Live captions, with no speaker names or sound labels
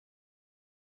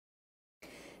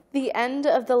The end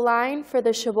of the line for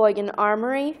the Sheboygan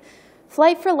Armory.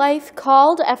 Flight for Life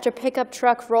called after pickup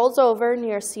truck rolls over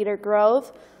near Cedar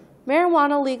Grove.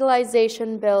 Marijuana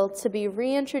legalization bill to be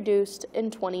reintroduced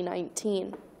in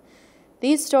 2019.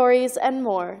 These stories and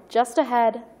more just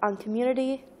ahead on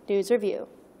Community News Review.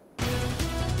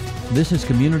 This is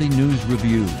Community News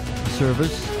Review, a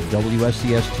service of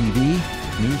WSCS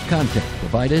TV, news content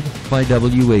provided by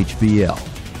WHBL.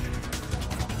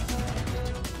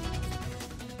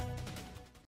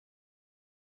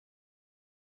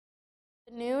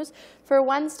 News for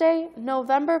Wednesday,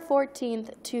 November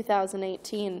 14th,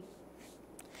 2018.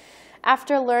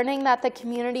 After learning that the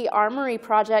Community Armory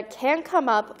project can't come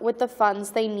up with the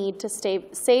funds they need to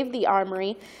save the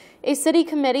armory, a city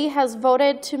committee has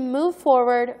voted to move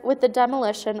forward with the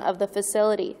demolition of the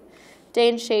facility.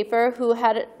 Dane Schaefer, who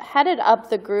had headed up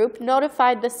the group,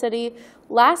 notified the city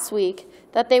last week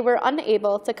that they were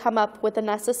unable to come up with the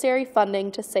necessary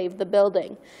funding to save the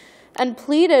building, and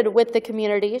pleaded with the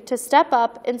community to step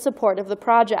up in support of the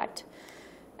project.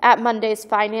 At Monday's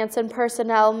Finance and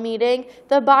Personnel meeting,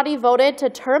 the body voted to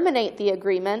terminate the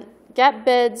agreement, get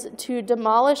bids to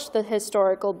demolish the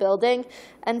historical building,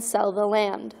 and sell the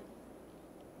land.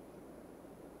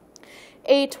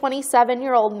 A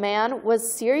 27-year-old man was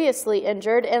seriously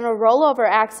injured in a rollover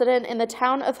accident in the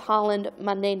town of Holland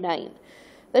Monday night.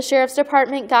 The Sheriff's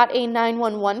Department got a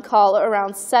 911 call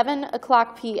around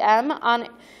 7:00 p.m.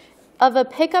 of a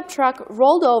pickup truck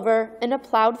rolled over in a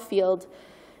plowed field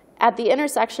at the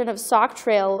intersection of Sauk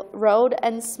Trail Road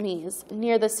and Smees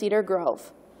near the Cedar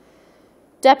Grove.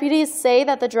 Deputies say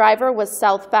that the driver was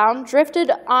southbound,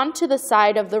 drifted onto the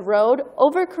side of the road,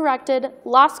 overcorrected,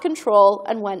 lost control,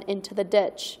 and went into the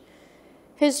ditch.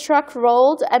 His truck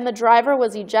rolled and the driver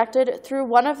was ejected through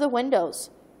one of the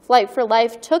windows. Flight for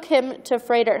Life took him to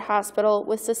Freighter Hospital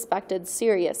with suspected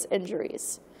serious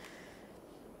injuries.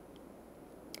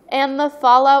 And the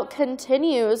fallout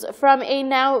continues from a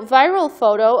now viral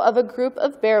photo of a group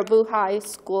of Baraboo High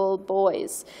School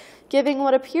boys giving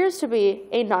what appears to be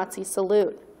a Nazi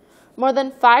salute. More than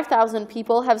 5,000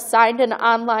 people have signed an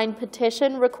online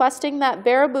petition requesting that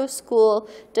Baraboo School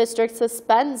District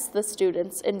suspends the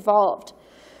students involved.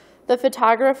 The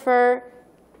photographer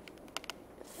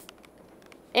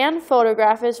and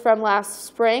photograph is from last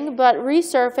spring, but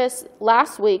resurfaced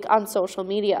last week on social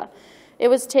media. It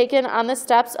was taken on the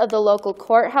steps of the local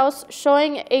courthouse,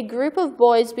 showing a group of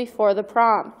boys before the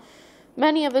prom.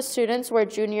 Many of the students were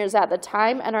juniors at the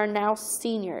time and are now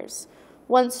seniors.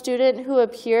 One student who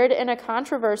appeared in a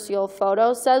controversial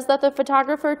photo says that the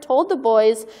photographer told the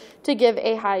boys to give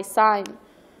a high sign.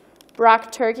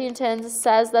 Brock Turkington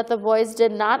says that the boys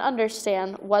did not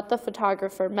understand what the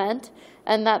photographer meant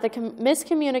and that the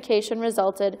miscommunication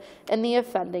resulted in the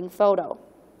offending photo.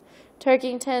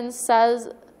 Turkington says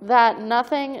that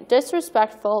nothing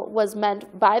disrespectful was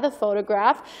meant by the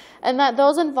photograph and that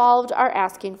those involved are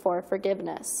asking for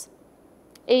forgiveness.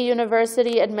 A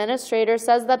university administrator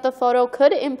says that the photo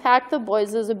could impact the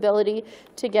boys' ability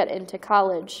to get into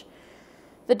college.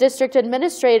 The district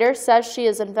administrator says she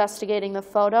is investigating the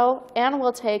photo and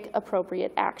will take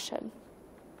appropriate action.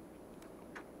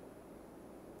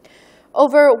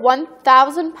 Over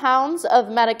 1,000 pounds of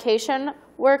medication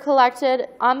were collected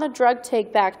on the drug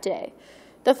take-back day.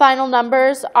 The final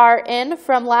numbers are in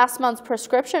from last month's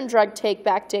prescription drug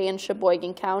take-back day in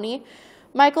Sheboygan County.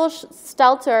 Michael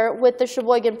Stelter with the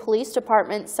Sheboygan Police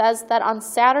Department says that on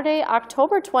Saturday,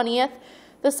 October 20th,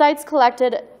 the sites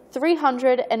collected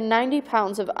 390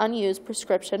 pounds of unused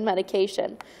prescription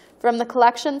medication from the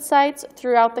collection sites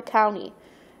throughout the county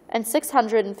and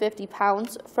 650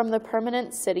 pounds from the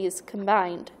permanent cities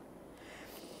combined.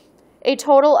 A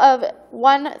total of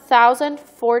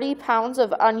 1,040 pounds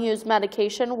of unused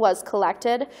medication was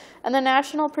collected, and the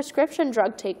National Prescription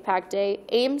Drug Take-Back Day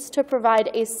aims to provide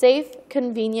a safe,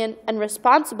 convenient, and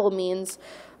responsible means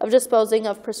of disposing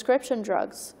of prescription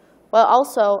drugs, while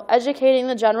also educating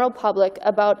the general public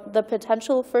about the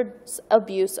potential for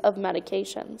abuse of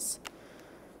medications.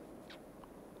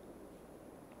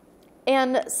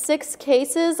 And 6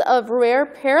 cases of rare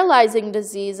paralyzing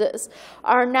diseases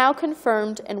are now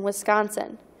confirmed in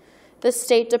Wisconsin. The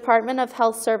State Department of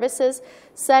Health Services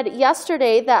said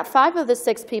yesterday that 5 of the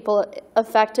 6 people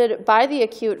affected by the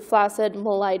acute flaccid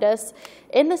myelitis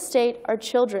in the state are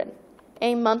children.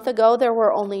 A month ago, there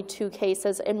were only 2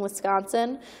 cases in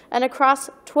Wisconsin, and across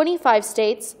 25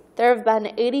 states, there have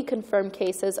been 80 confirmed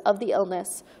cases of the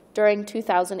illness during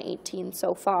 2018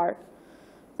 so far.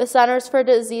 The Centers for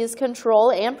Disease Control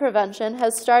and Prevention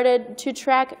has started to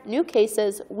track new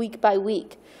cases week by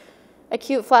week.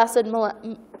 Acute flaccid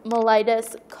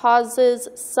myelitis causes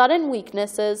sudden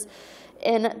weaknesses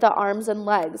in the arms and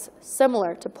legs,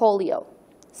 similar to polio.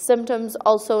 Symptoms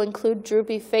also include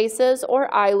droopy faces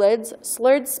or eyelids,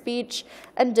 slurred speech,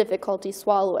 and difficulty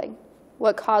swallowing.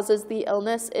 What causes the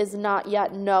illness is not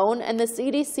yet known, and the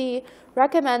CDC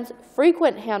recommends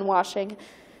frequent hand washing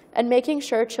and making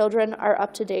sure children are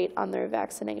up to date on their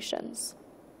vaccinations.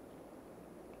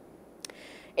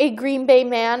 A Green Bay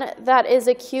man that is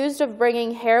accused of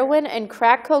bringing heroin and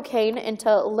crack cocaine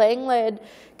into Langlade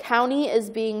County is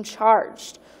being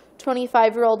charged.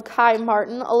 25-year-old Kai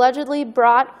Martin allegedly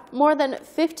brought more than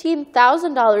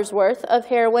 $15,000 worth of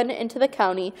heroin into the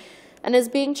county and is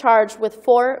being charged with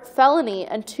 4 felony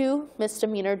and 2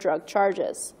 misdemeanor drug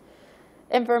charges.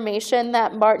 Information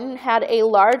that Martin had a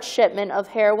large shipment of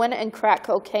heroin and crack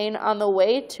cocaine on the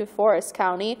way to Forest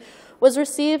County was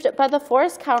received by the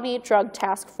Forest County Drug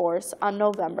Task Force on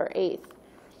November 8th.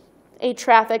 A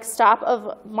traffic stop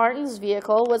of Martin's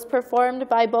vehicle was performed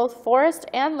by both Forest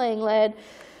and Langlade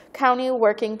County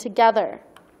working together.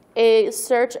 A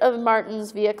search of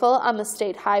Martin's vehicle on the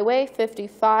State Highway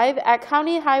 55 at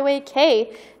County Highway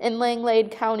K in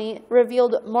Langlade County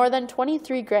revealed more than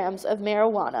 23 grams of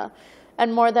marijuana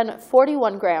and more than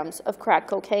 41 grams of crack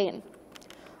cocaine.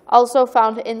 Also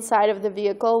found inside of the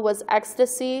vehicle was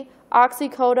ecstasy,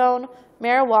 oxycodone,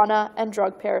 marijuana, and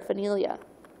drug paraphernalia.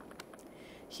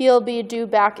 He'll be due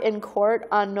back in court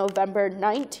on November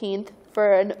 19th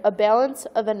for a balance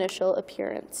of initial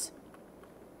appearance.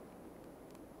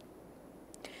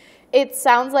 It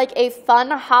sounds like a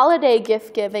fun holiday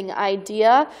gift-giving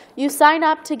idea. You sign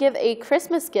up to give a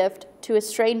Christmas gift to a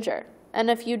stranger, and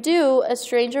if you do, a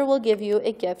stranger will give you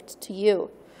a gift to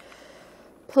you.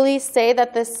 Police say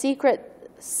that the Secret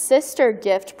Sister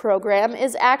gift program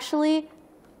is actually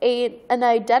an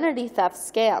identity theft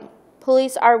scam.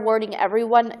 Police are warning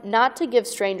everyone not to give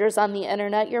strangers on the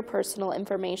internet your personal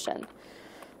information.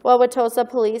 Wauwatosa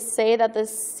police say that the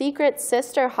Secret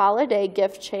Sister holiday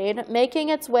gift chain making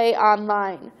its way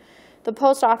online. The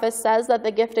post office says that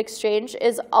the gift exchange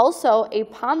is also a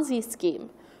Ponzi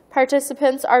scheme.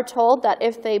 Participants are told that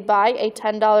if they buy a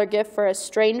 $10 gift for a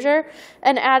stranger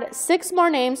and add 6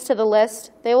 more names to the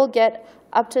list, they will get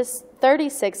up to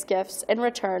 36 gifts in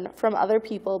return from other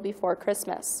people before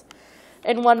Christmas.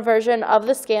 In one version of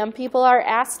the scam, people are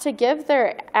asked to give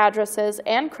their addresses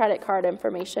and credit card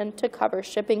information to cover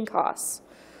shipping costs.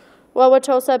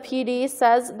 Wauwatosa PD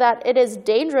says that it is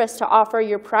dangerous to offer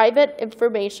your private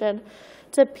information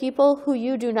to people who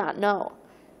you do not know.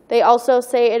 They also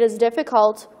say it is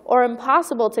difficult or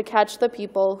impossible to catch the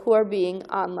people who are being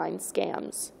online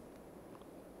scams.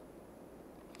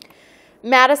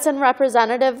 Madison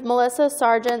Representative Melissa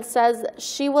Sargent says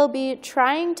she will be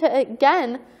trying to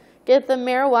again get the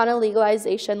marijuana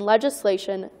legalization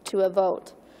legislation to a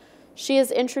vote. She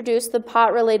has introduced the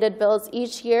pot-related bills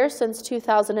each year since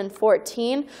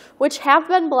 2014, which have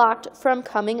been blocked from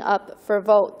coming up for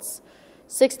votes.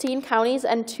 16 counties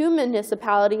and 2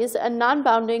 municipalities and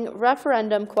non-bounding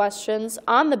referendum questions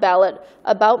on the ballot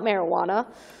about marijuana.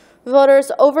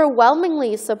 Voters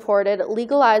overwhelmingly supported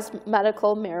legalized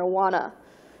medical marijuana.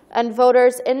 And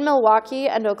voters in Milwaukee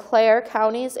and Eau Claire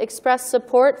counties expressed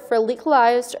support for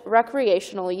legalized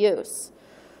recreational use.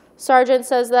 Sargent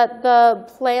says that the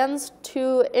plans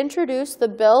to introduce the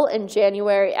bill in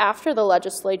January after the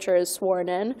legislature is sworn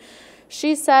in.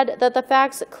 She said that the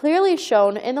facts clearly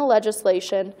shown in the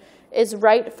legislation is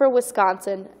right for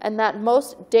Wisconsin, and that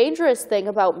most dangerous thing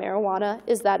about marijuana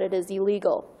is that it is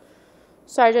illegal.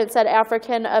 Sargent said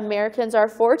African Americans are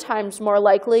 4 times more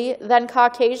likely than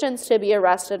Caucasians to be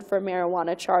arrested for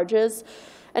marijuana charges.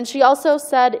 And she also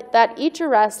said that each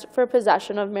arrest for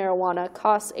possession of marijuana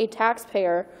costs a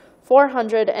taxpayer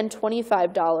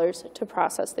 $425 to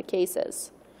process the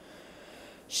cases.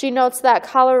 She notes that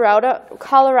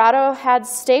Colorado had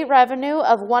state revenue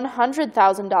of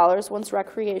 $100,000 once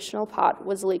recreational pot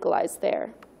was legalized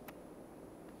there.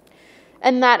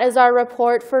 And that is our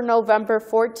report for November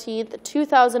 14th,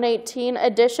 2018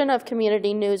 edition of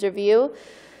Community News Review.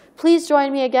 Please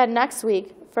join me again next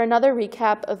week for another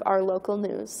recap of our local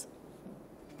news.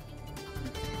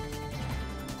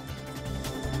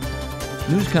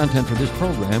 News content for this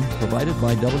program provided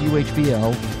by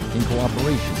WHBL in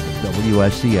cooperation with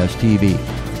WSCS TV.